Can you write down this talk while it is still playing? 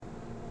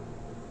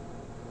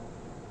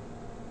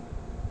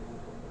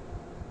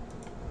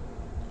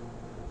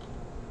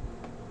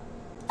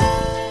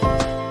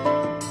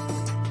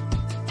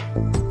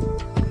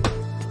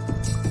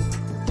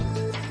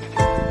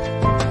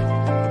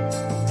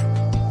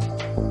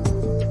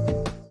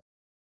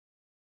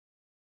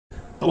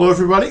Hello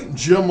everybody,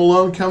 Jim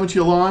Malone coming to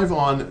you live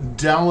on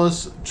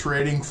Dallas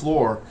Trading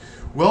Floor.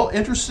 Well,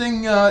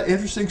 interesting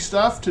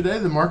stuff today.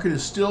 The market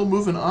is still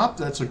moving up.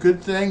 That's a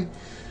good thing.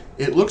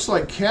 It looks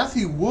like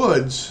Cathie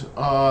Woods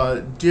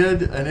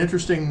did an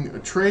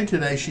interesting trade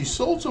today. She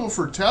sold some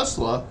for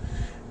Tesla,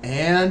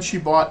 and she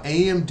bought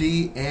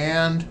AMD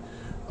and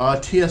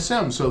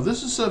TSM. So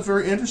this is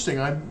very interesting.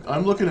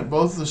 I'm looking at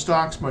both of the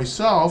stocks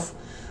myself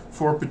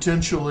for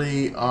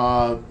potentially,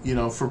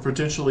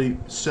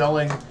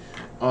 selling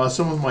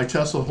some of my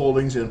Tesla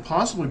holdings and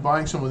possibly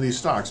buying some of these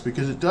stocks,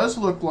 because it does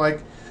look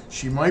like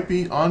she might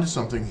be onto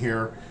something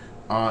here,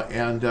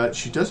 and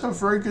she does have a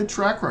very good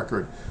track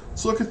record.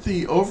 Let's look at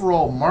the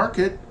overall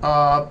market.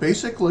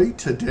 Basically,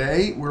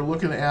 today we're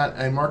looking at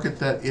a market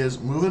that is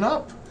moving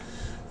up.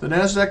 The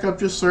NASDAQ up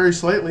just very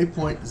slightly,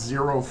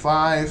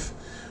 0.05.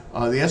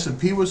 The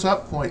S&P was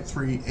up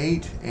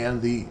 0.38,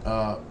 and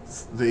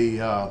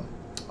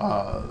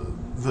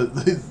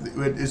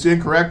it's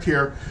incorrect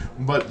here,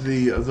 but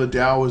the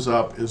Dow is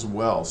up as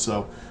well.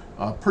 So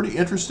pretty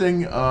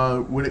interesting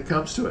when it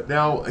comes to it.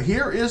 Now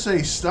here is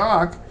a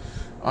stock.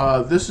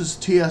 This is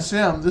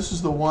TSM. This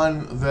is the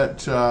one that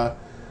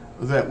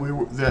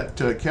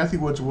Cathie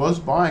Woods was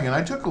buying, and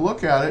I took a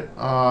look at it.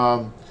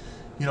 Kind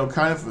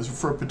of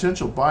for a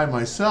potential buy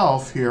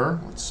myself here.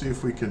 Let's see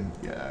if we can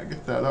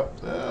get that up.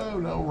 Oh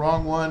no,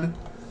 wrong one.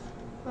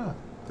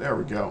 There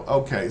we go.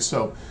 Okay,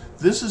 so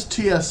this is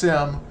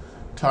TSM,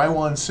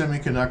 Taiwan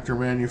Semiconductor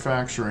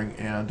Manufacturing,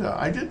 and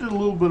I did a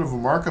little bit of a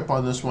markup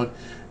on this one.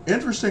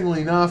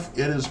 Interestingly enough,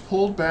 it is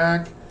pulled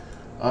back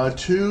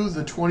to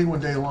the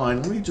 21-day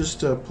line. Let me just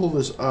pull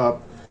this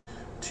up,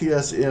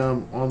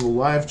 TSM on the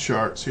live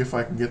chart, see if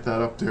I can get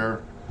that up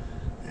there.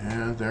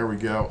 And there we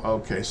go.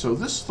 Okay, so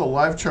this is the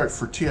live chart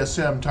for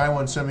TSM,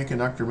 Taiwan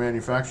Semiconductor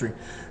Manufacturing.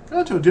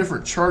 Gone to a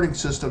different charting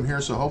system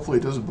here, so hopefully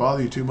it doesn't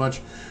bother you too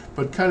much,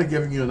 but kind of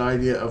giving you an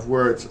idea of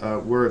where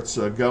it's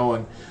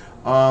going.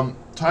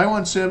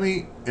 Taiwan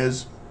Semi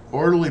is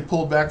orderly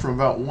pulled back from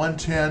about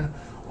 110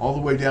 all the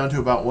way down to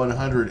about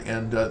 100,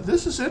 and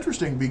this is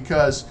interesting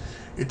because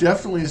it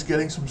definitely is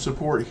getting some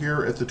support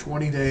here at the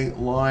 20-day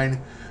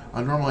line.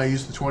 Normally I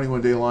use the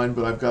 21-day line,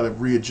 but I've got to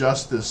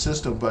readjust this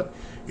system, but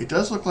it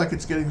does look like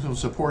it's getting some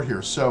support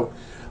here. So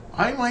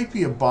I might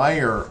be a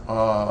buyer.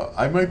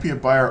 I might be a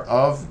buyer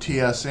of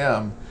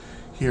TSM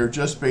here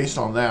just based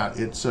on that.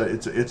 It's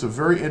a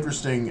very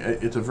interesting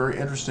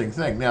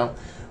thing. Now,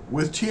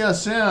 with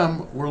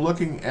TSM, we're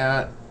looking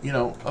at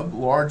a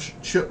large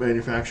chip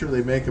manufacturer.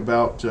 They make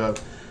about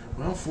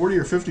 40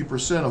 or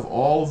 50% of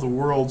all of the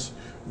world's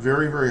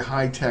very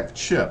high-tech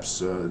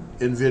chips.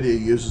 NVIDIA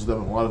uses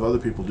them, and a lot of other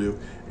people do,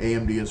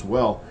 AMD as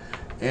well.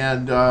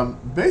 And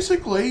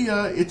basically,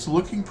 it's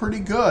looking pretty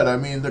good. I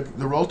mean, the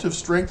relative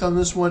strength on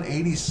this one,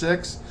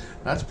 86,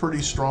 that's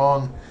pretty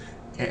strong.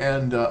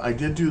 And I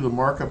did do the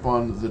markup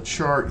on the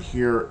chart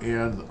here,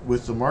 and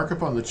with the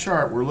markup on the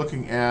chart, we're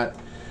looking at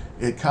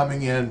it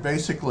coming in.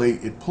 Basically,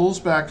 it pulls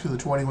back to the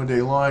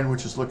 21-day line,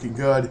 which is looking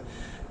good.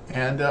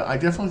 And I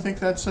definitely think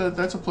that's a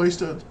place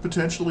to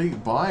potentially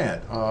buy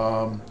it.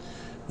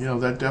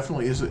 That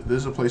definitely is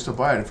a place to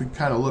buy it. If we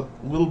kind of look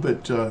a little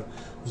bit,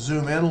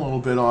 zoom in a little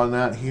bit on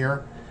that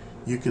here,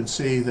 you can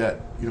see that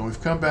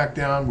we've come back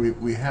down.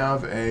 We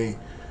have a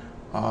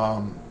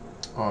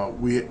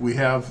we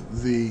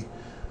have the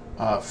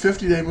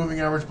 50-day moving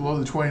average below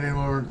the 20-day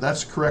moving.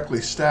 That's correctly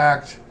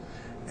stacked,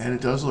 and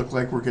it does look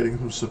like we're getting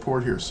some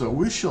support here. So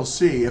we shall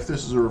see if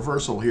this is a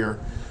reversal here.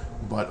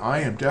 But I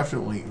am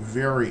definitely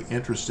very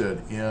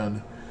interested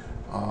in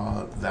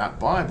that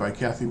buy by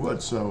Cathie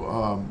Wood.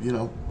 So,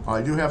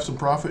 I do have some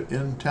profit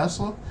in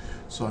Tesla,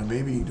 so I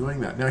may be doing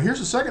that. Now, here's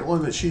the second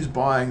one that she's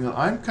buying that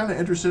I'm kind of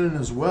interested in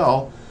as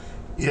well.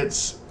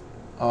 It's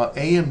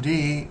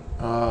AMD,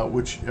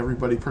 which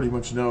everybody pretty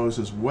much knows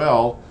as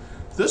well.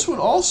 This one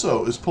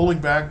also is pulling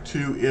back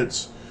to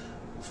its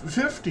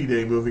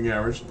 50-day moving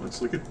average.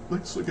 Let's look at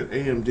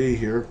AMD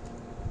here.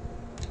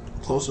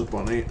 Close up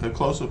on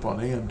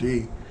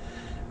AMD.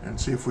 And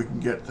see if we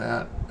can get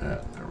that.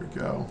 There we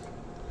go.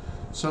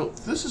 So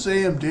this is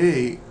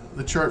AMD,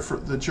 the chart for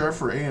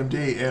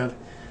AMD, and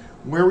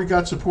where we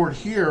got support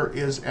here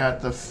is at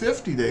the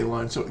 50-day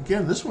line. So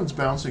again, this one's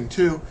bouncing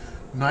too.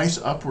 Nice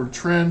upward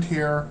trend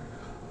here,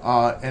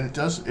 and it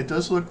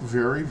does look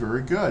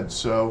very good.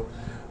 So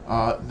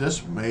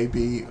this may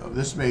be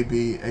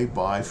a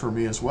buy for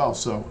me as well.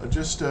 So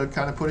just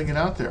kind of putting it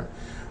out there.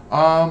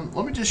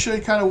 Let me just show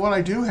you kind of what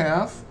I do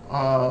have.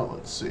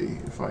 Let's see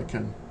if I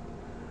can.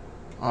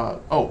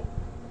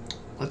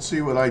 Let's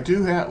see what I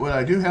do have. What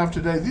I do have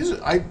today.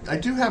 I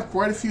do have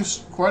quite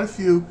a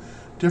few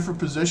different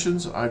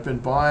positions. I've been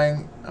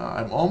buying.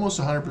 I'm almost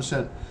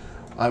 100%.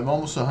 I'm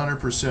almost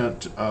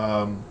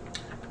 100%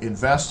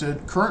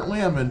 invested.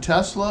 Currently, I'm in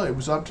Tesla. It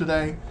was up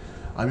today.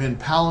 I'm in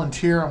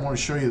Palantir. I want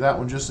to show you that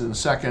one just in a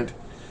second.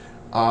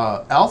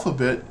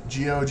 Alphabet,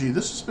 GOG.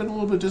 This has been a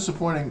little bit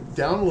disappointing.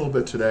 Down a little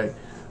bit today.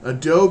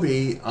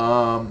 Adobe.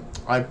 I'm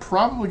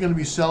probably going to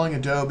be selling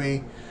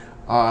Adobe.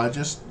 I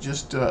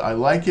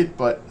like it,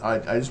 but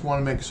I just want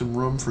to make some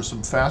room for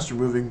some faster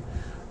moving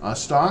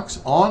stocks.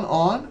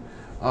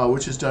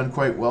 Which has done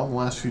quite well in the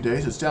last few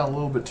days. It's down a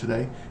little bit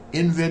today.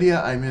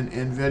 NVIDIA, I'm in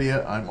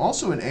NVIDIA. I'm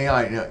also in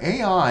AI. Now,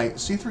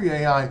 C3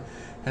 AI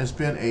has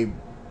been a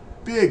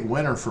big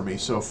winner for me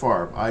so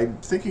far. I'm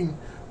thinking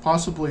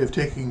possibly of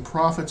taking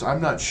profits. I'm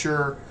not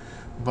sure,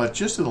 but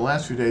just in the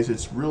last few days,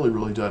 it's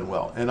really done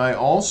well. And I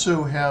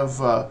also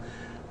have,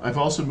 I've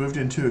also moved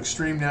into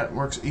Extreme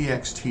Networks,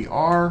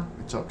 EXTR.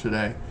 It's up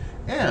today,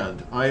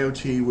 and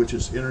IoT, which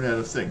is Internet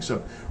of Things.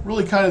 So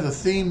really, kind of the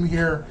theme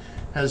here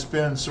has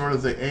been sort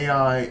of the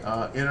AI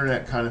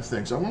internet kind of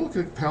thing. So I'm going to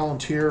look at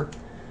Palantir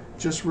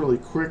just really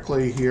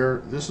quickly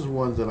here. This is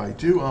one that I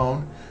do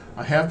own.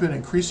 I have been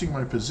increasing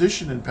my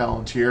position in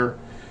Palantir,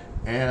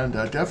 and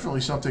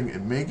definitely something,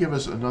 it may give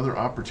us another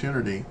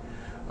opportunity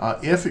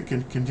if it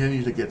can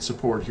continue to get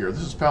support here.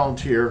 This is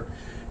Palantir,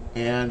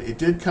 and it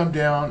did come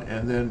down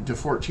and then to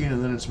 14,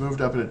 and then it's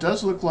moved up, and it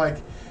does look like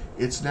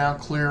it's now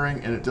clearing,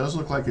 and it does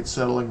look like it's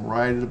settling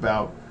right at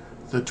about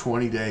the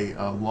 20-day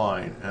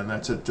line, and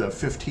that's at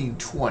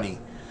 1520.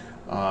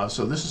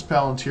 So this is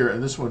Palantir,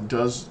 and this one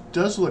does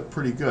look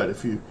pretty good.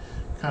 If you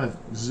kind of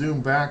zoom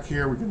back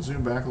here, we can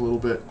zoom back a little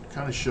bit,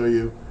 kind of show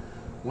you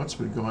what's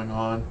been going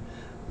on.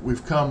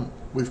 We've come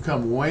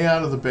way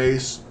out of the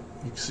base.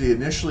 You can see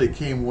initially it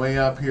came way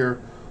up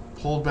here,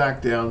 pulled back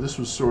down. This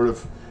was sort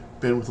of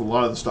been with a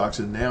lot of the stocks,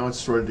 and now it's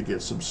started to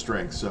get some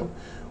strength. So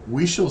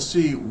we shall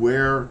see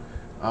where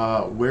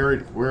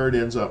it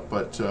ends up,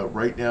 but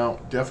right now,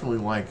 definitely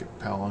like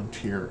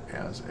Palantir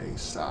as a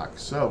stock.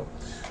 So,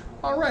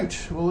 all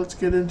right, well, let's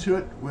get into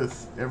it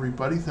with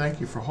everybody. Thank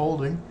you for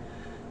holding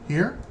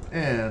here,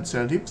 and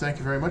Sandeep, thank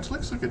you very much.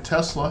 Let's look at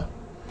Tesla,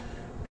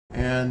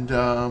 and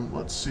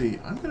let's see.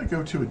 I'm going to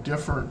go to a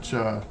different.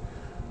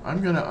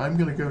 I'm going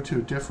to go to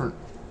a different.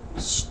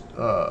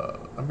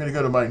 I'm going to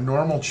go to my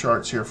normal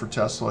charts here for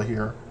Tesla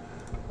here,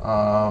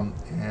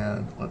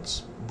 and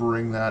let's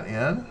bring that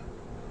in.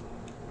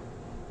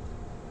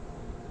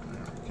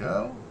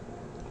 Go.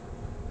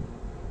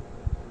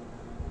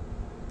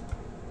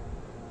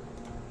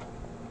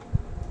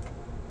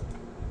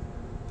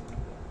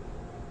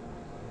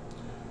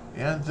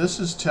 And this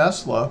is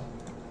Tesla.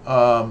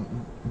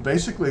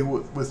 Basically,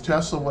 with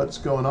Tesla, what's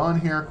going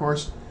on here, of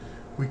course,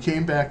 we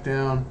came back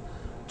down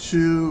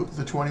to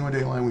the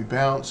 21-day line. We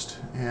bounced,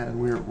 and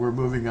we're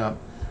moving up.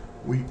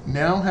 We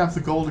now have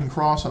the golden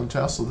cross on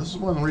Tesla. This is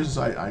one of the reasons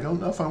I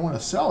don't know if I want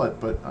to sell it,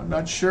 but I'm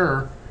not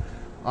sure.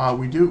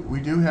 We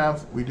do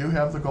have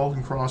the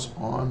golden cross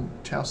on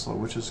Tesla,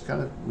 which is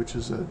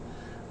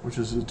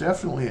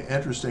definitely an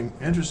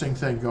interesting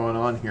thing going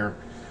on here.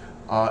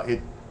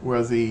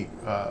 Where the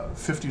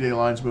 50-day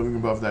line is moving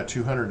above that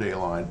 200-day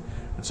line,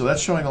 and so that's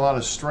showing a lot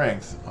of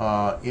strength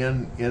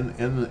in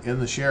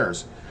the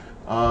shares.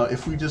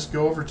 If we just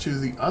go over to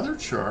the other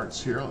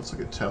charts here, let's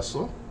look at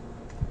Tesla.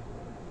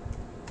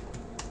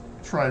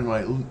 Trying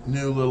my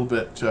new little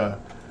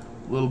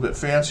bit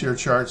fancier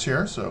charts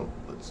here, so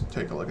let's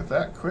take a look at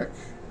that quick.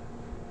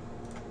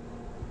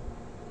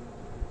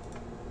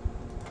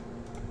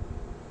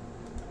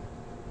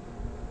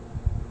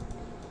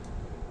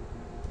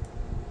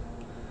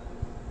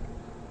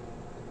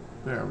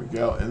 There we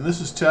go. And this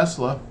is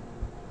Tesla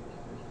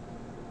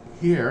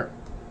here.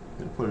 I'm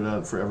going to put it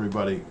out for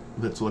everybody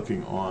that's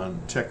looking on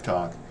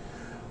TikTok.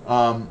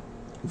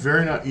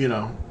 Very not,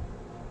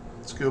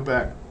 let's go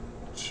back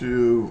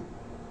to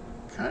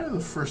kind of the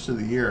first of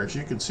the year. As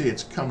you can see,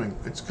 it's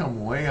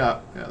come way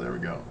up. Yeah, there we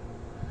go.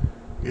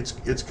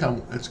 It's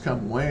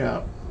come way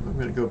up. I'm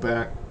going to go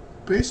back,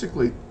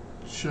 basically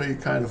show you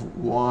kind of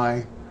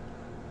why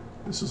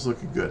this is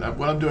looking good.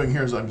 What I'm doing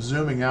here is I'm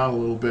zooming out a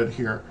little bit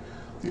here.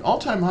 The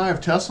all-time high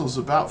of Tesla is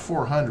about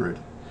 400,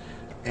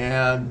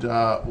 and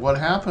what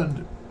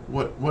happened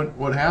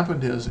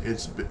is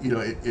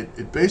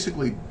it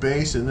basically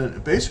based, and then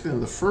basically in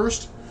the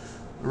first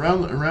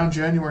around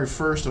January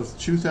 1st of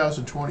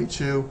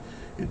 2022,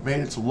 it made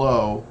its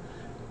low,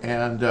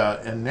 and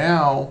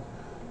now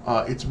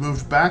it's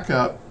moved back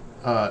up.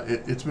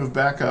 It's moved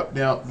back up.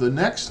 Now the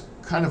next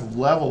kind of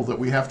level that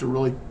we have to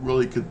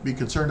really be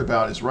concerned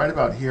about is right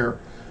about here.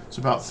 It's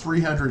about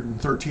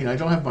 313. I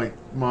don't have my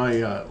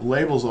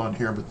labels on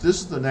here, but this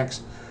is the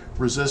next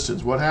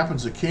resistance. What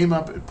happens? It came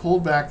up, it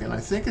pulled back, and I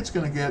think it's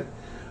going to get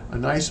a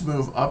nice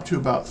move up to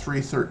about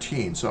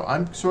 313. So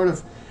I'm sort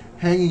of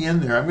hanging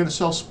in there. I'm going to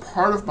sell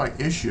part of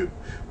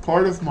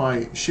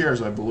my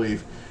shares, I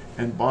believe,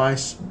 and buy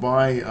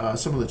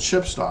some of the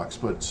chip stocks.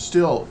 But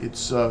still,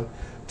 it's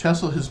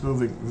Tesla is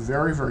moving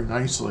very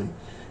nicely,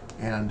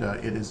 and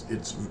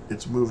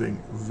it's moving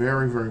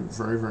very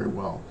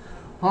well.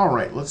 All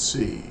right, let's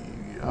see.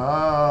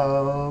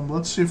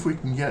 Let's see if we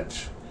can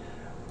get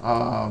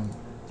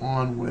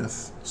on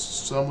with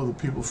some of the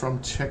people from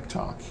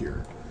TikTok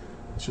here.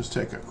 Let's just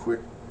take a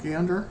quick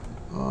gander.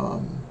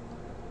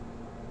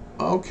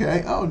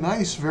 Okay. Oh,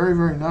 nice.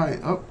 Very nice.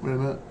 Oh, wait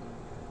a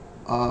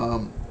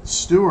minute.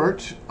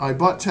 Stuart, I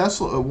bought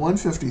Tesla at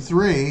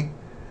 153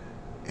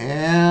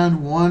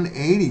 and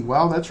 180.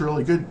 Wow, that's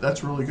really good.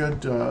 That's really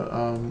good.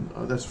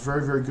 That's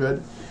very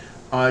good.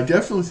 I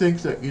definitely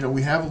think that,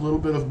 we have a little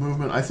bit of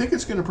movement. I think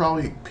it's going to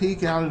probably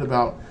peak out at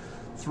about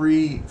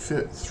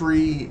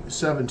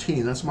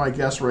 317. That's my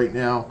guess right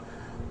now.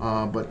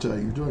 But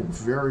you're doing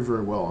very,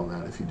 very well on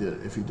that if you did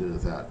it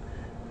that.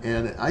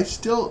 And I'm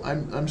still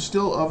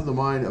of the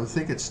mind. I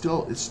think it's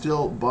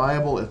still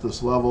viable at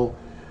this level.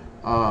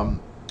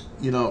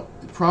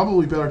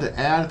 Probably better to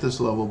add at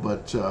this level,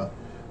 but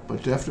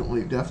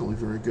definitely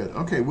very good.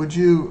 Okay,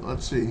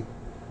 let's see.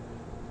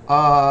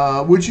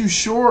 Would you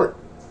short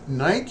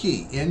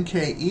Nike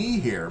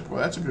NKE here? Boy,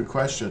 that's a good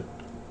question.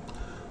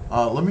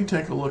 Let me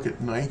take a look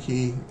at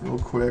Nike real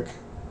quick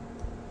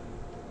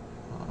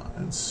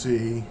and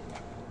see.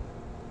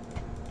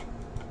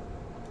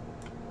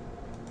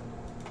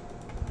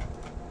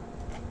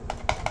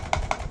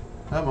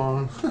 Come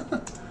on.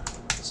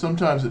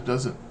 Sometimes it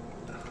doesn't.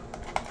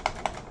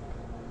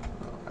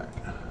 All right.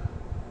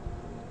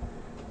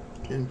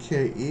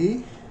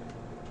 NKE.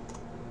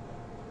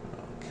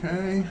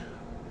 Okay.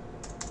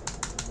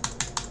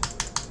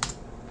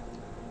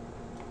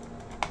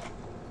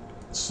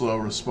 Slow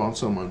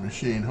response on my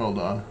machine. Hold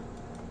on.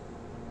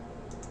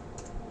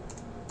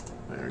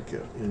 There we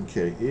go.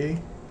 NKE.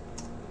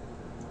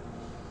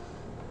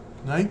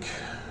 Nike.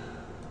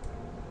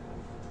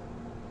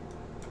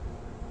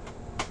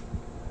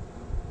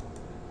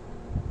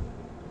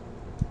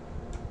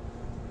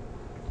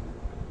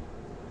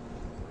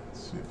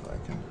 Let's see if I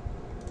can.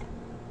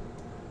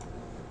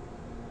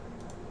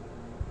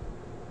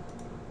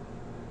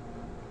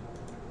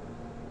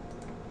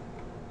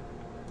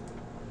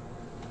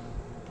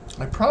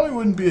 I probably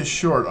wouldn't be a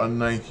short on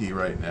Nike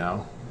right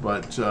now,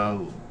 but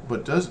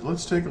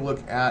let's take a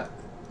look at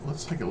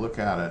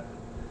it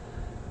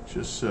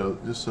just so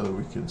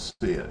we can see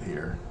it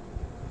here.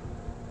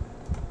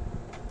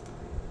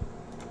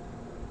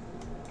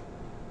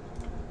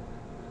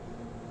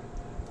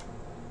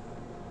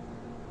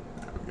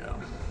 There we go.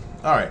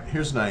 All right,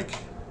 here's Nike.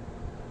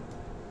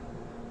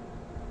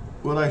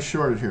 What I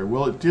shorted here?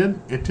 Well, it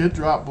did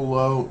drop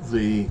below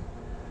the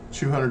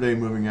 200-day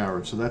moving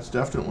average, so that's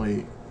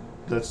definitely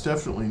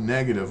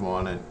negative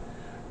on it,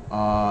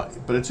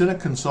 but it's in a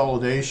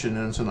consolidation,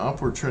 and it's an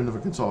upward trend of a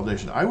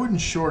consolidation. I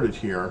wouldn't short it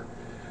here,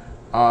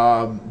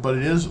 but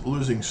it is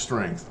losing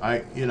strength.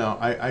 I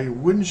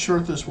wouldn't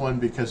short this one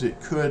because it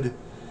could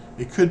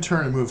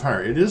turn and move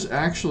higher. It is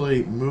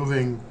actually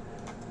moving.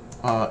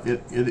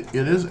 It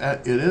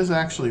is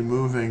actually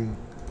moving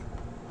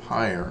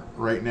higher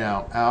right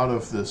now out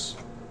of this.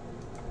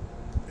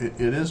 It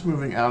is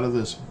moving out of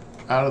this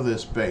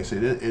base.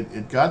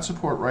 It got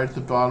support right at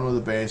the bottom of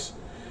the base,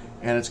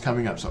 and it's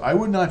coming up. So I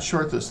would not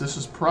short this. This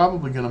is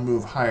probably going to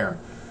move higher.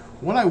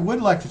 What I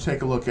would like to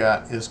take a look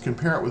at is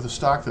compare it with a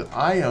stock that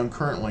I own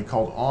currently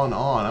called On.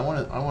 I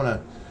want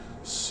to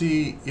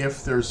see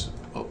if there's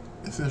a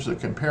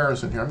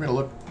comparison here. I'm going to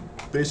look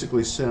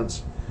basically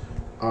since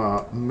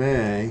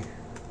May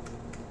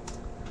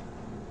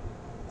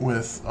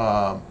with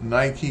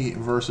Nike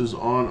versus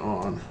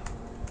On.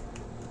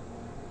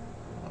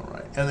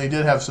 And they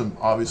did have some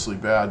obviously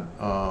bad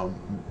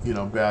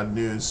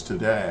news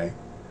today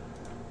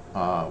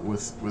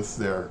with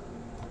their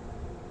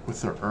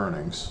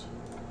earnings.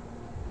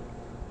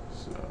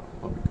 So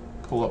let me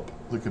pull up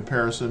the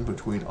comparison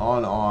between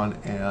On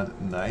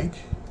and Nike.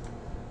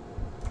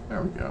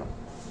 There we go.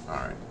 All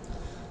right.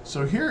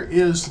 So here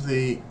is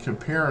the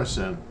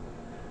comparison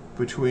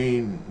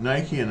between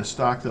Nike and a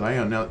stock that I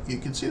own. Now you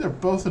can see they're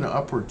both in an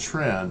upward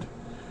trend.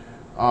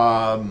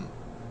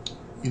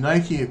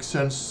 Nike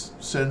since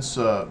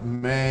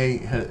May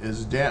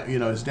is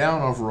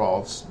down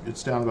overall.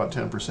 It's down about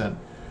 10%,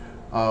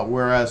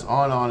 whereas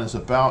On is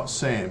about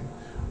same.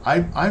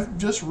 I've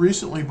just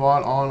recently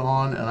bought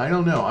On, and I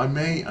don't know. I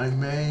may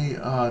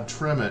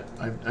trim it.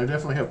 I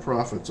definitely have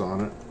profits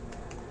on it,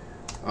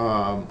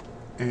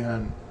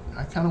 and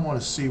I kind of want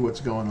to see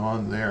what's going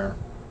on there.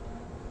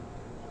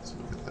 Let's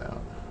look at that.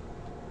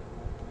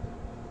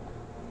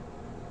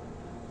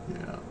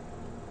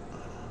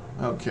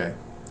 Yeah. Okay.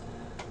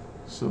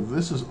 So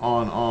this is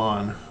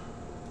On.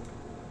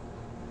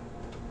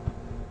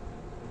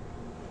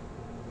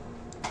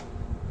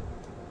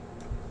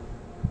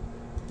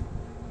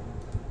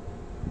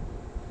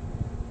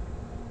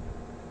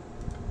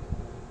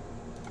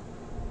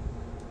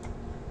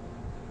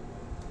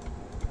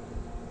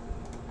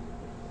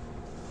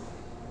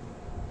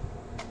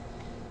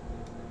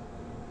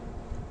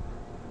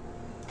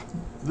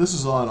 This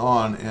is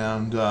On,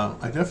 and I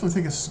definitely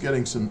think it's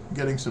getting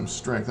some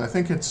strength. I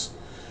think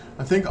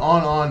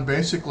On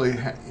basically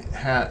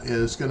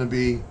is going to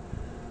be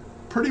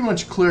pretty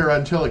much clear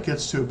until it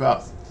gets to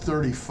about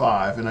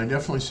 35, and I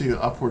definitely see an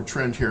upward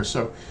trend here.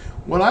 So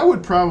what I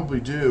would probably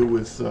do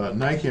with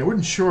Nike, I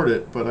wouldn't short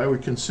it, but I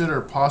would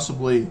consider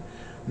possibly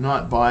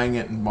not buying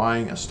it and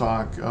buying a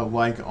stock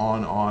like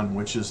On,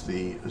 which is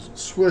the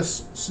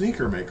Swiss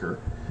sneaker maker,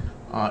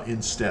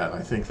 instead. I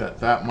think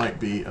that might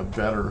be a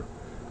better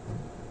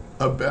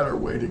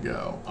way to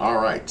go. All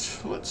right,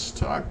 let's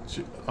talk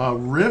to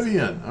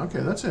Rivian. Okay,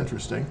 that's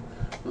interesting.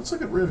 Let's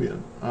look at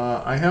Rivian.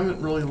 I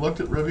haven't really looked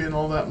at Rivian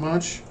all that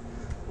much,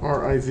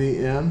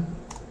 RIVN,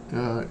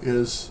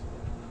 is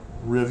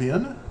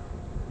Rivian.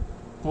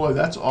 Boy,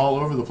 that's all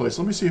over the place.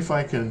 Let me see if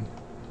I can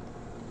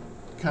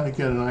kind of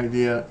get an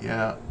idea.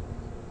 Yeah,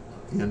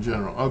 in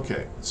general.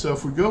 Okay, so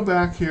if we go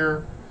back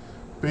here,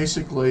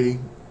 basically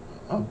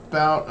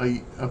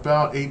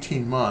about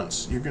 18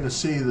 months, you're going to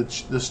see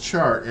this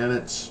chart, and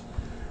it's,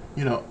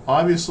 you know,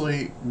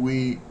 obviously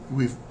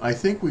I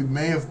think we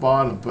may have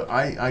bottomed, but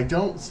I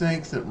don't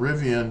think that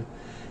Rivian,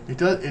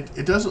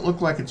 it doesn't look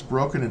like it's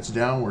broken its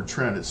downward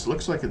trend. It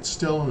looks like it's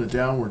still in a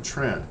downward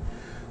trend.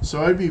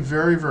 So I'd be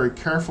very, very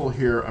careful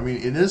here. I mean,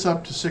 it is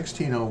up to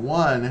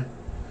 1601,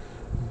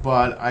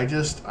 but I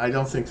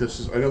don't think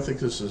this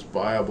is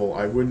viable.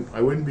 I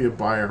wouldn't be a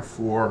buyer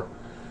for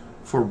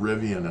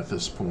Rivian at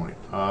this point.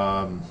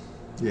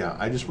 Yeah,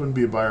 I just wouldn't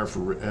be a buyer on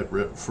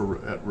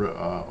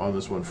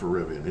this one for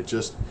Rivian.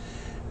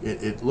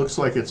 It looks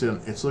like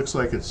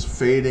it's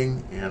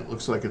fading, and it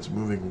looks like it's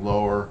moving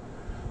lower.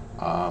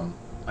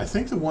 I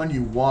think the one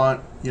you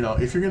want, you know,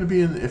 if you're going to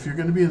be in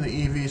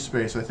the EV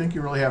space, I think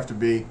you really have to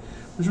be.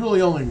 There's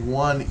really only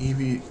one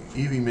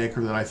EV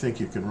maker that I think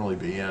you can really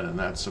be in, and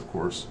that's of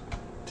course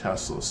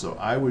Tesla. So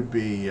I would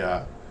be,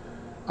 if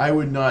I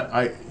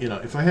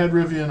had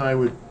Rivian, I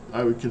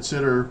would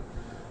consider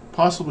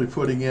possibly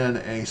putting in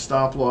a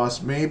stop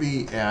loss,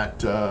 maybe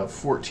at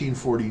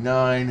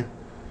 1449.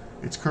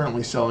 It's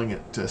currently selling at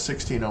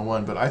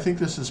 1601, but I think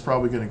this is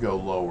probably going to go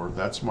lower.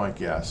 That's my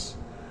guess.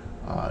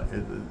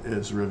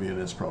 Rivian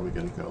is probably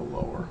going to go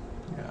lower.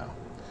 Yeah.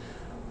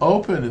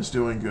 Open is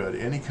doing good.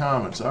 Any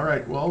comments? All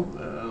right. Well,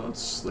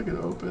 let's look at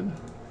Open.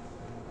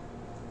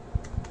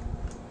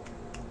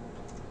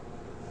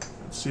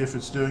 Let's see if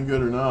it's doing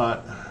good or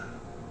not.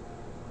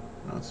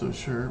 Not so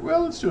sure.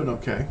 Well, it's doing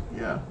okay.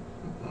 Yeah.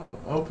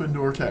 Open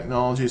Door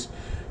Technologies.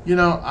 You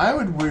know, I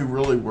would be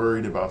really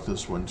worried about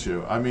this one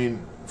too. I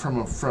mean,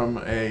 from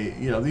a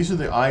you know, these are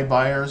the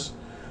iBuyers.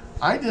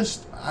 I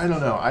don't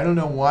know. I don't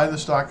know why the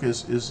stock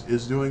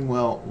is doing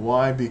well.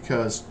 Why?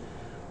 Because,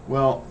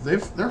 well,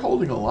 they're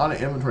holding a lot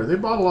of inventory. They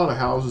bought a lot of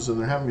houses, and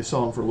they're having to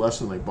sell them for less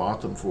than they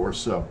bought them for.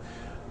 So,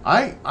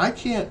 I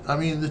can't. I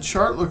mean, the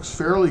chart looks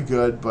fairly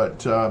good,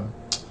 but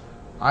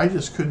I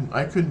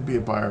couldn't be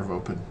a buyer of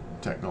Open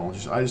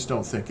Technologies. I just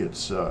don't think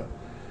it's.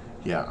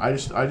 Yeah, I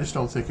just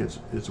don't think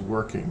it's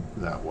working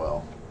that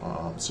well.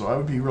 So I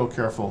would be real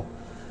careful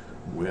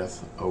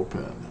with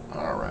Open.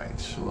 All right,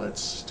 so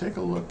let's take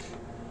a look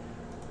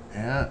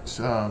at.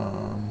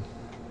 All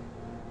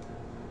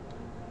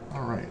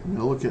right, I'm going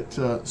to look at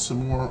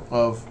some more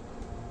of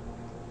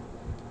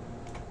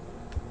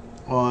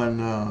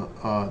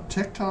on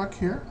TikTok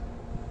here.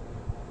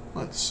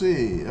 Let's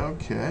see.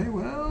 Okay,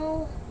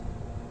 well.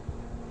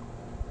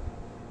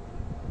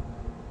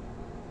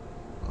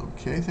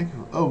 Okay, thank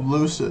you. Oh,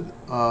 Lucid.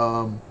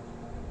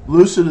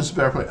 Lucid is a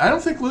better play. I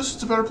don't think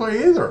Lucid's a better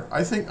play either.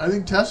 I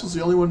think Tesla's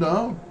the only one to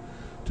own,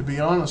 to be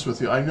honest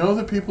with you. I know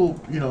that people,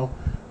 you know,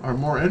 are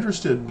more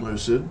interested in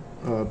Lucid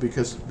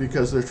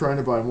because they're trying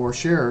to buy more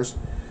shares.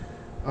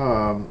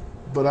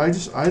 But I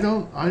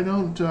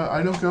don't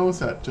go with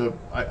that.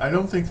 I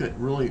don't think that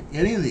really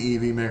any of the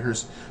EV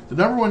makers. The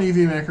number one EV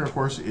maker, of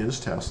course,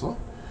 is Tesla,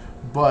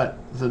 but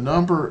the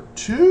number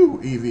two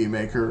EV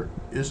maker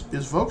is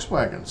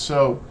Volkswagen.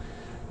 So,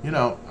 you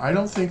know, I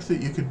don't think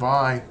that you could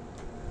buy.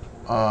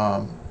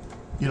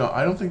 You know,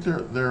 I don't think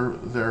they're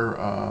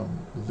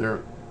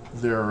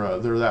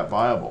that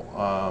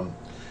viable.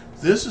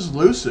 This is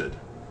Lucid,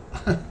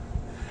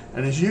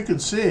 and as you can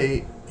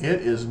see,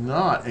 it is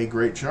not a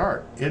great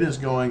chart. It is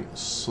going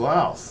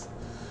south.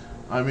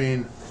 I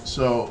mean,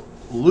 so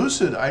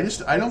Lucid, I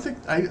just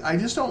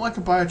don't like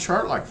to buy a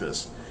chart like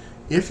this.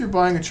 If you're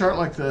buying a chart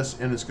like this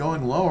and it's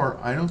going lower,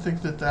 I don't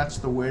think that that's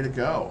the way to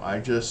go. I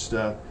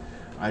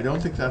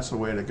don't think that's the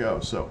way to go.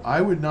 So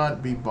I would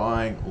not be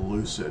buying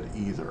Lucid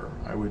either.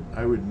 I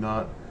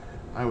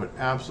would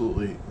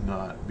absolutely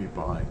not be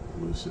buying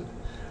Lucid.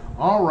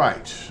 All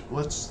right,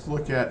 let's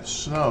look at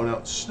Snow.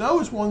 Now,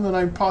 Snow is one that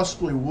I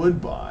possibly would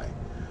buy.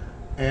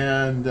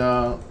 And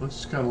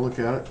let's kind of look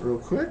at it real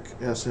quick.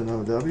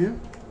 SNOW.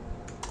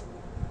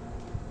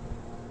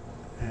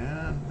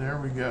 And there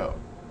we go.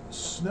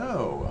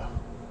 Snow.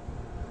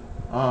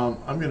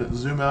 I'm going to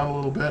zoom out a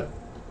little bit.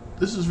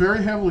 This is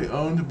very heavily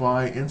owned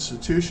by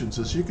institutions.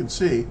 As you can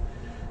see,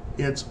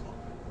 it's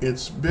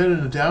been in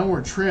a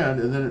downward trend,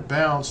 and then it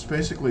bounced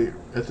basically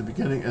at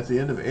the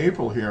end of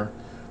April here,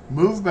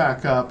 moved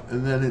back up,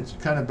 and then it's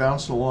kind of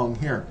bounced along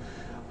here.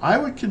 I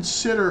would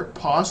consider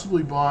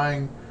possibly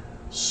buying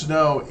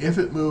Snow if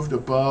it moved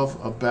above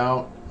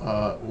about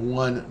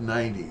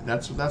 190.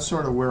 That's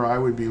sort of where I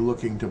would be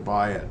looking to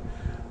buy it.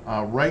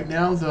 Right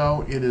now,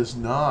 though, it is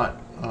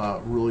not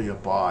really a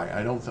buy.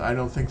 I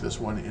don't think this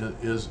one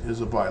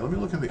is a buy. Let me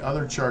look at the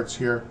other charts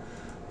here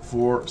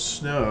for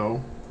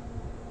Snow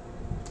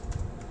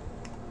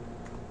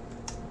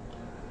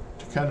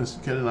to kind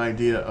of get an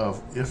idea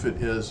of if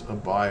it is a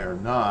buy or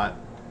not.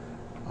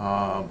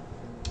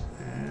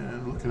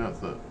 And looking at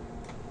the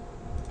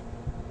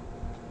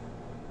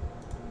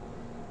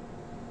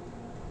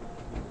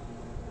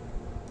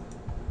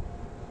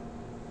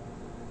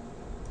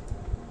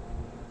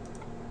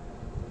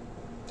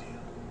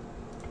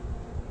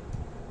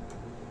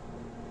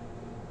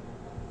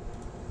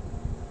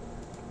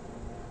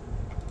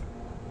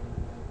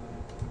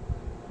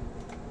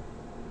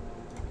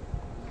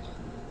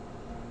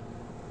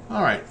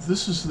All right,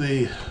 this is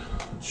the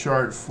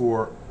chart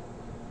for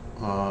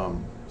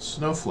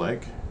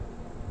Snowflake,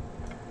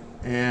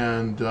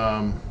 and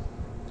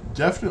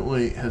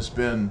definitely has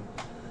been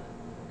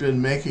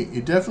making,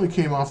 it definitely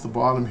came off the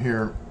bottom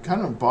here,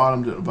 kind of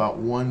bottomed at about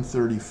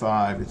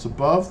 135. It's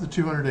above the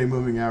 200-day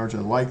moving average. I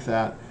like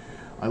that.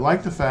 I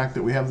like the fact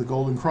that we have the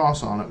golden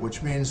cross on it,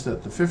 which means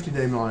that the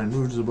 50-day line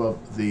moves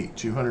above the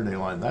 200-day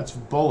line. That's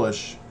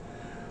bullish.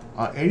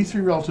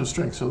 83 relative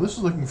strength, so this is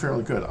looking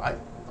fairly good.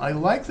 I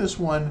like this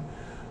one,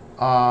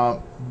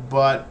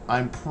 but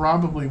I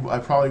probably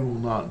will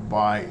not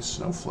buy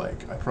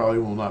Snowflake. I probably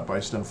will not buy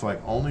Snowflake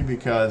only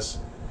because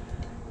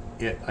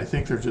I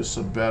think there's just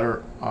some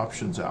better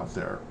options out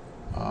there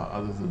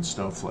other than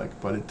Snowflake.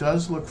 But it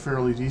does look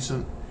fairly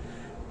decent,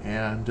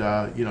 and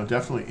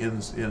definitely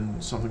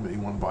in something that you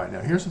want to buy. Now,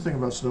 here's the thing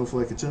about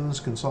Snowflake: it's in this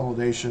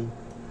consolidation.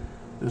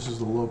 This is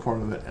the low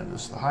part of it, and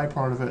this is the high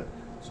part of it.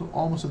 So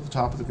almost at the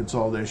top of the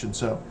consolidation.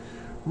 So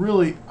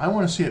really, I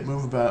want to see it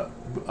move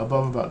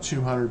above about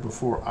 200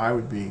 before I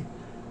would be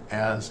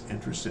as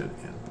interested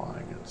in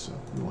buying it. So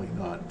really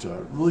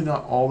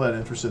not all that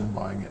interested in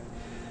buying it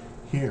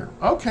here.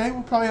 Okay,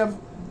 we'll probably have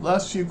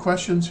last few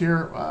questions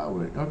here.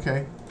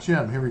 Okay,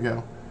 Jim, here we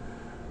go.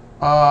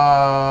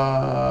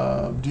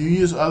 Do you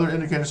use other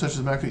indicators such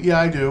as the MACD?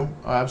 Yeah, I do,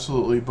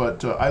 absolutely.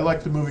 But I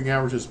like the moving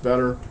averages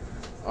better.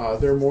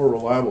 They're more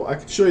reliable. I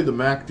can show you the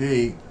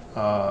MACD.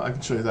 I can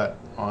show you that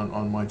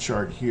on my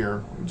chart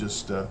here.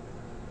 Just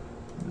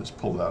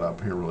pull that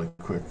up here really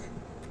quick.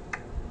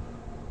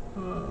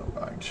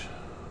 Right.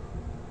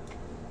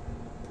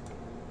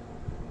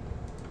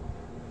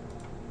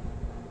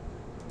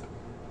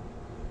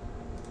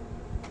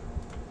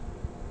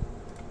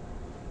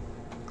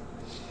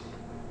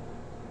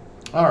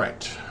 All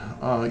right.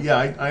 Yeah,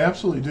 I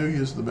absolutely do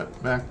use the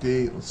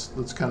MACD.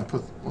 Let's kind of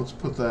let's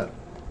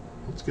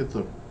get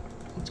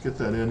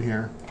that in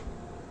here.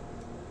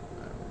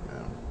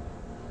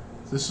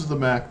 This is the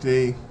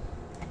MACD,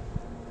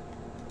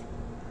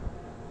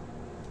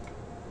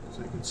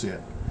 so you can see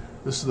it.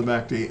 This is the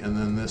MACD, and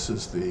then this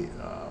is the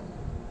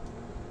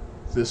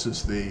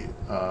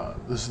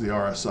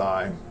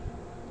RSI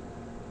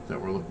that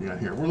we're looking at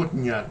here. We're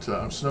looking at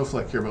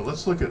Snowflake here, but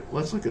let's look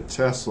at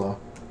Tesla.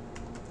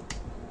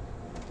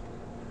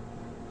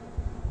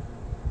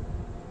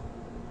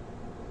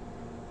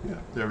 Yeah,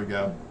 there we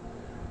go.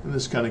 And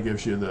this kind of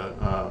gives you both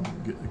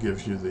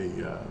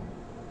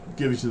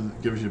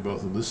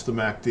of them. This is the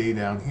MACD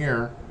down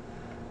here,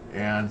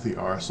 and the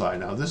RSI.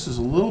 Now this is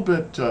a little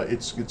bit.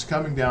 It's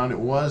coming down. It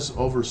was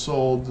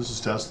oversold. This is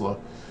Tesla,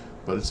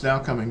 but it's now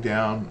coming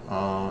down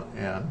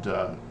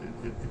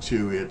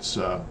to its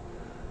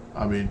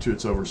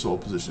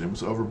oversold position. It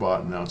was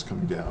overbought, and now it's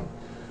coming down.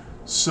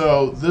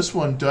 So this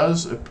one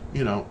does.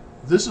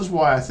 This is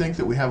why I think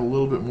that we have a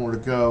little bit more to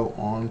go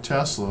on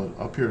Tesla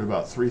up here at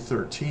about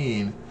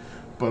 313.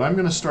 But I'm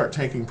going to start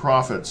taking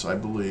profits, I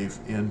believe,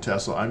 in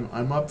Tesla.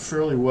 I'm up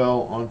fairly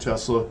well on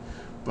Tesla,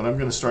 but I'm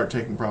going to start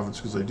taking profits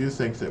because I do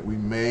think that we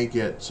may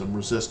get some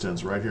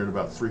resistance right here at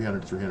about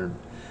 300,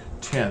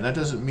 310. That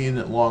doesn't mean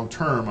that long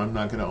term I'm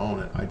not going to own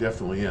it. I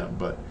definitely am,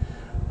 but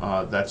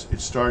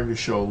it's starting to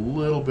show a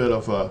little bit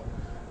of a,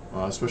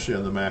 especially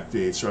on the MACD,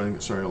 it's starting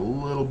a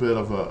little bit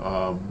of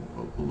a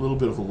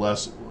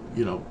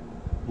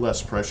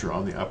less pressure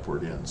on the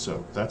upward end.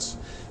 So that's,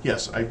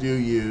 yes, I do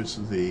use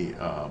the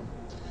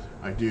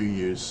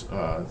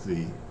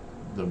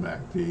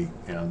MACD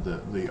and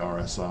the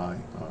RSI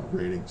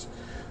ratings.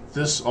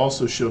 This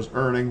also shows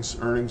earnings.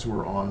 Earnings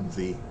were on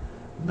the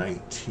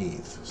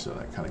 19th, so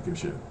that kind of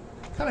gives you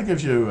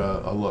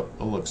a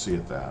look see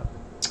at that.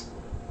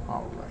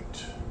 All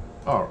right.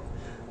 Oh,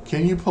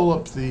 can you pull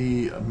up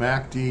the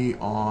MACD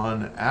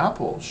on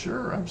Apple?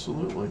 Sure,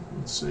 absolutely.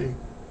 Let's see.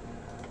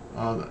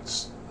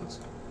 That's.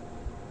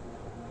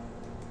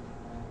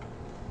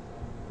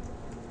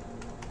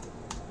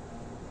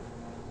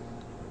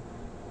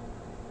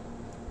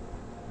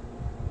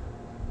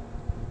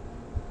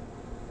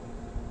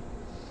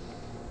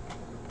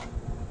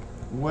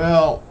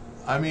 Well,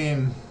 I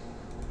mean,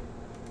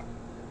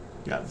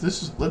 yeah.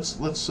 This is let's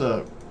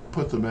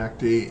put the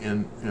MACD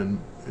in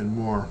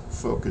more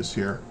focus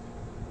here.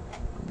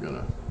 I'm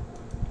gonna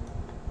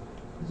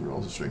put the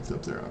relative strength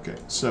up there. Okay,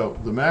 so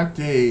the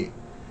MACD,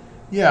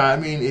 yeah. I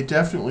mean, it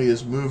definitely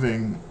is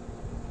moving.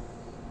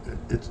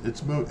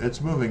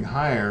 It's moving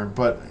higher,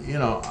 but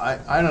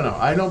I don't know.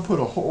 I don't put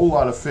a whole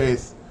lot of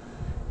faith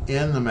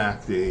in the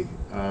MACD.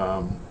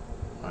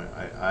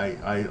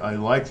 I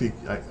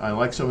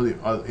like some of the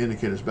other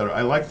indicators better.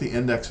 I like the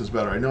indexes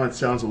better. I know it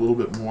sounds a little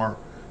bit more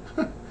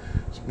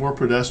more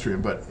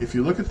pedestrian, but if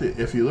you look at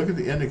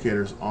the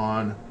indicators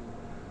on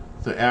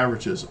the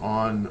averages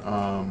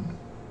on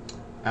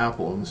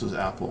Apple, and this is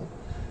Apple,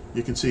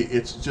 you can see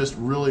it's just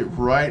really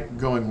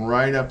going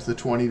right up the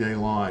 20-day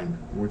line,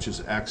 which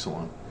is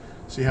excellent.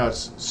 See how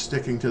it's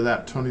sticking to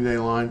that 20-day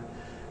line?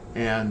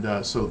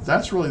 And so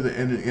that's really the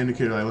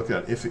indicator I look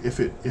at. If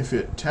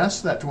it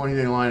tests that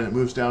 20-day line and it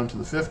moves down to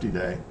the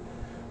 50-day,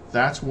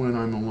 that's when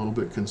I'm a little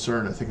bit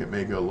concerned. I think it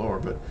may go lower.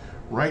 But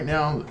right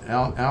now,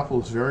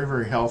 Apple is very,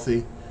 very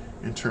healthy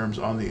in terms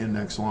on the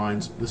index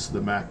lines. This is the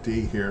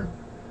MACD here.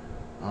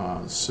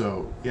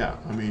 So yeah,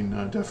 I mean,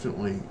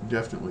 definitely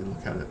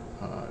look at it.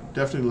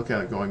 Definitely look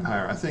at it going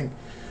higher. I think,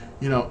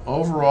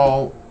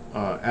 overall,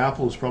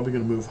 Apple is probably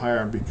going to move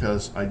higher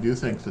because I do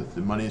think that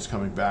the money is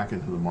coming back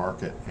into the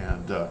market,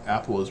 and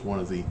Apple is one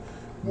of the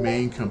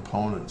main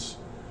components.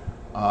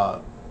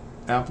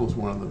 Apple is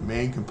one of the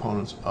main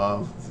components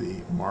of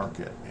the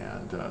market,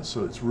 and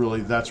so that's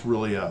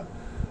really a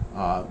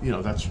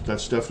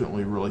that's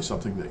definitely really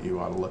something that you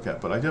ought to look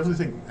at. But I definitely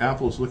think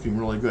Apple is looking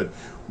really good.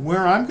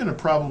 Where I'm going to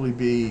probably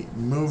be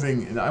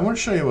moving, and I want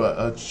to show you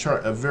a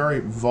chart, a very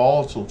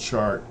volatile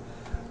chart,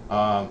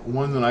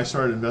 one that I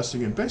started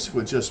investing in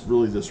basically just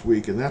really this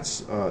week, and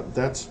that's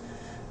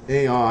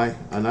AI.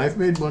 And I've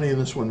made money in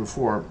this one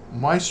before.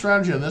 My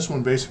strategy on this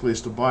one basically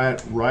is to buy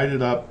it, ride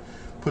it up,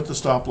 put the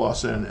stop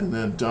loss in, and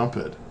then dump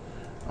it.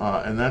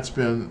 And that's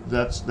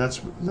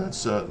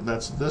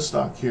this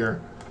stock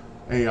here.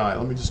 AI.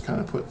 Let me just kind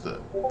of put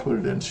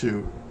it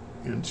into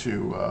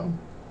there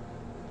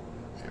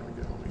we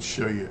go. Let me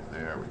show you.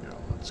 There we go.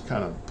 Let's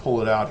kind of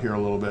pull it out here a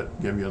little bit,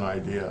 give you an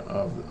idea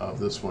of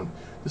this one.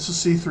 This is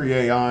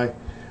C3 AI.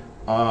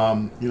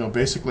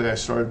 Basically I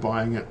started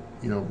buying it,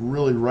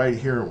 really right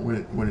here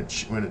when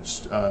it's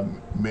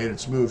made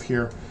its move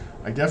here.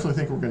 I definitely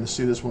think we're going to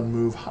see this one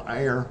move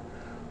higher.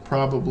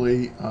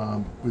 Probably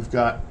we've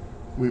got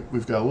a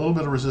little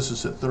bit of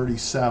resistance at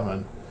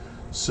 37.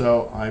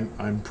 So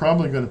I'm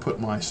probably going to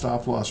put my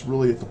stop loss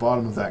really at the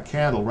bottom of that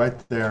candle right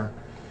there,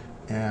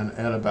 and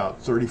at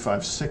about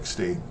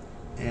 35.60,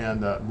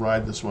 and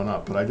ride this one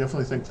up. But I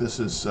definitely think this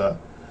is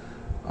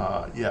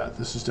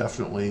this is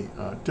definitely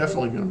going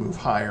to move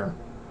higher.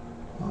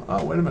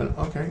 Oh, wait a minute.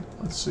 Okay,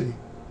 let's see.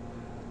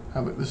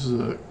 How about this is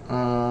a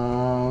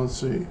let's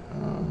see.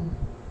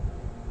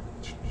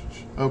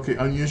 Okay,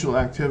 unusual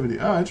activity.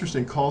 Oh,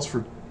 interesting. Calls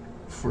for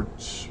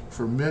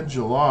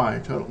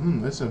mid-July total.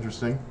 That's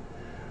interesting.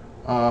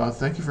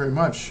 Thank you very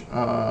much.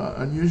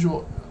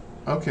 Unusual.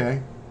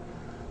 Okay.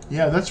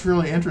 Yeah, that's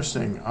really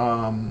interesting.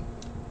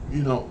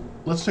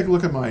 Let's take a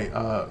look at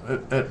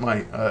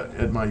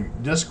my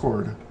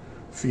Discord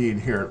feed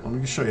here. Let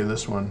me show you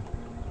this one.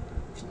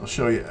 I'll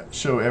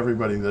show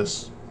everybody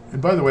this.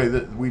 And by the way,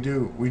 that we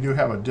do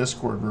have a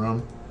Discord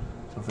room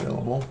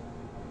available,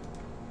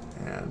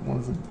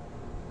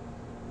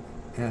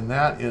 and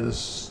that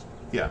is,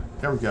 yeah,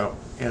 there we go.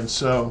 And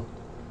so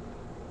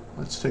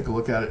let's take a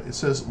look at it. It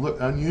says,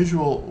 look,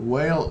 unusual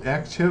whale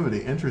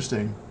activity.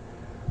 Interesting.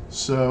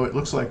 So it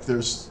looks like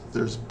there's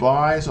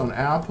buys on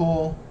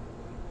Apple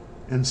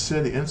and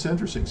Citi. It's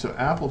interesting. So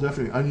Apple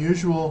definitely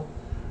unusual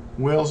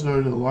whales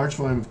noted in a large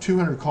volume of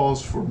 200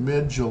 calls for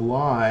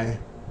mid-July.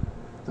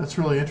 That's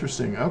really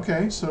interesting.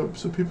 Okay, so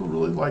people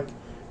really like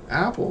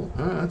Apple.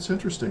 That's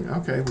interesting.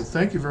 Okay, well,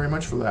 thank you very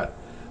much for that.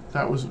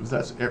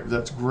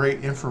 That's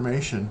great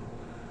information.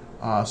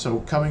 So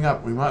coming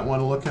up, we might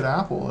want to look at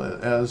Apple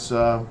as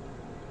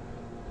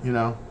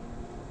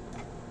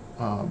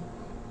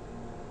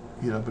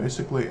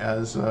basically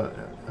as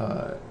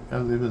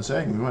they've been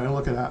saying, we might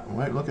look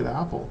at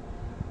Apple.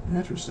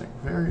 Interesting,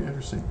 very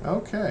interesting.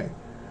 Okay.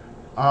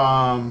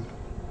 All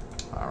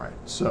right.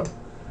 So,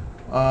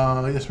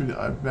 yes,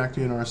 back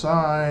to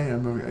NRSI.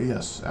 I'm moving.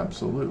 Yes,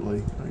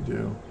 absolutely, I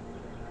do.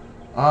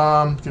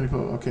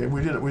 Okay,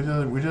 we did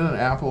an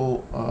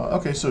Apple.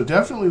 Okay, so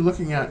definitely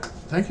looking at.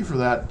 Thank you for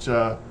that.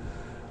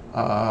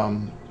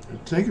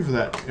 Thank you for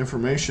that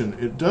information.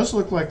 It does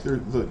look like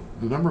the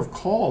number of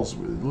calls.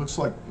 It looks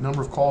like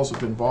number of calls have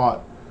been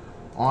bought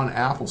on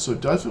Apple. So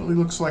it definitely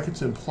looks like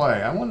it's in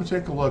play. I want to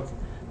take a look at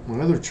my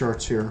other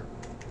charts here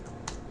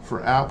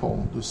for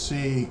Apple to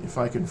see if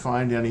I can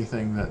find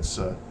anything that's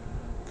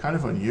kind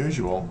of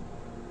unusual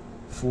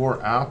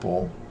for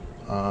Apple.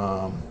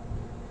 Go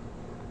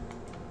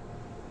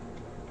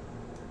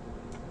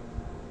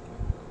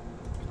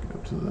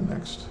to the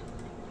next.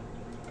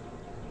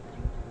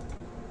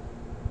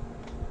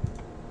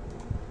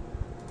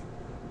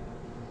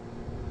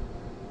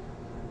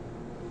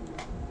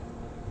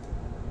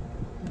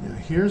 Yeah,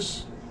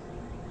 here's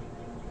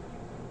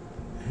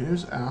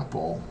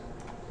Apple.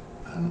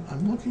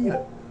 I'm looking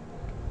at,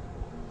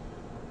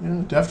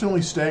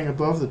 definitely staying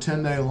above the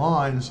 10-day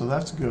line, so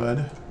that's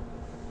good.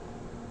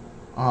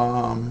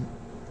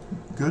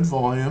 Good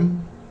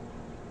volume.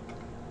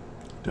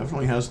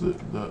 Definitely has the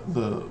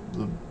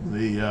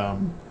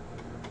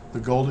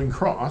golden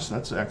cross.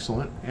 That's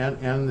excellent,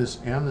 and this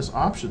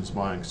options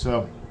buying.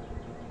 So,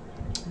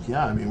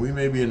 yeah, I mean, we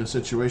may be in a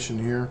situation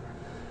here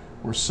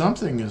where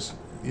something is,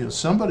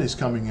 somebody's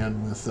coming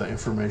in with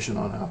information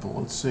on Apple.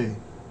 Let's see.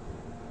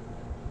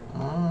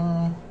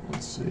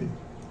 Let's see.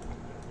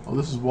 Oh,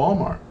 this is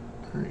Walmart.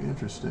 Very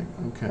interesting.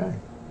 Okay.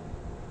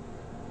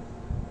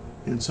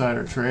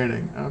 Insider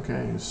trading.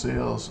 Okay.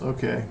 Sales.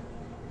 Okay.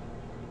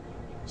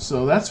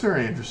 So that's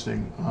very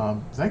interesting.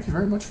 Thank you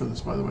very much for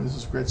this, by the way. This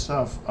is great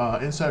stuff.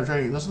 Insider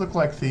trading. It does look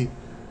like the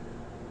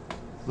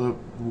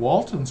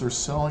Waltons are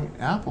selling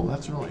Apple.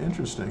 That's really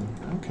interesting.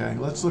 Okay.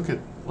 Let's look at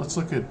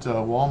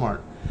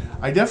Walmart.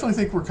 I definitely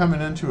think we're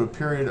coming into a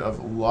period of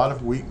a lot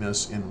of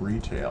weakness in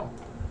retail.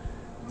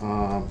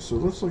 So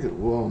let's look at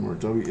Walmart,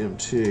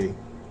 WMT.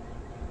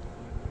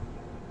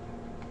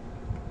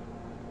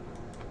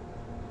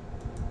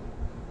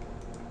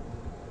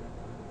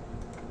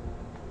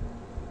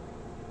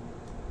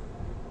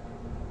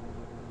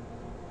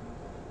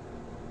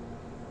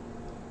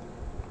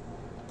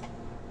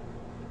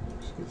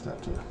 Let's get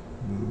that to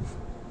move.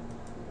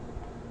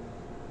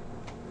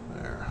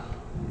 There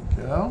we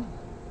go.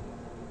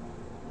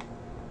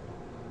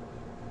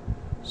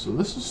 So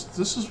this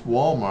is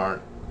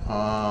Walmart.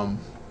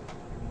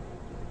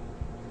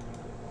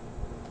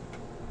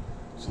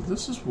 So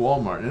this is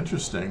Walmart,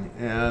 interesting,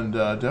 and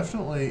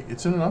definitely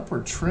it's in an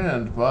upward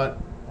trend, but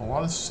a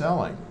lot of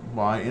selling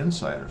by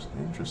insiders.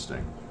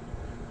 Interesting.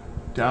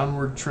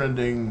 Downward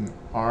trending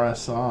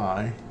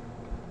RSI,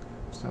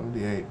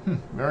 78.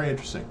 Very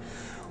interesting.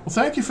 Well,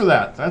 thank you for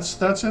that. That's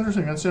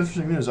interesting. That's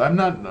interesting news. I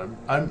don't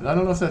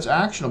know if that's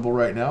actionable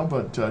right now,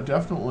 but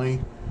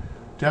definitely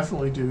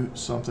do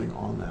something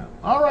on that.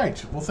 All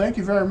right. Well, thank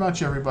you very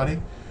much, everybody.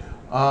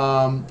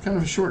 Kind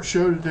of a short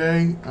show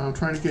today. I'm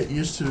trying to get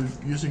used to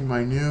using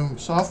my new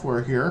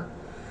software here.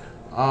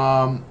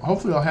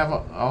 Hopefully,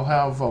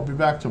 I'll be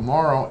back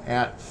tomorrow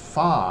at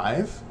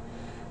 5.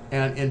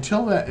 And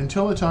until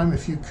the time,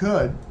 if you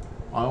could,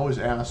 I always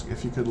ask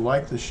if you could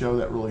like the show.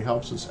 That really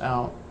helps us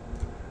out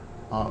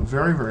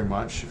very, very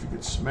much. If you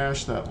could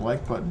smash that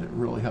like button, it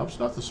really helps.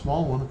 Not the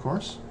small one, of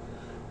course,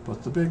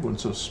 but the big one.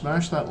 So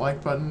smash that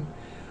like button.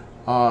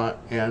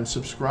 And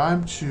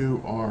subscribe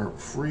to our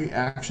free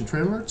action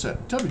trade alerts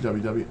at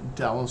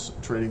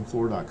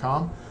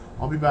www.dallastradingfloor.com.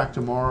 I'll be back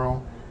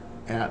tomorrow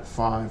at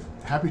 5.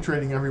 Happy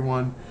trading,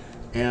 everyone,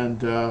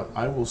 and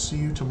I will see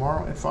you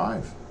tomorrow at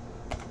 5.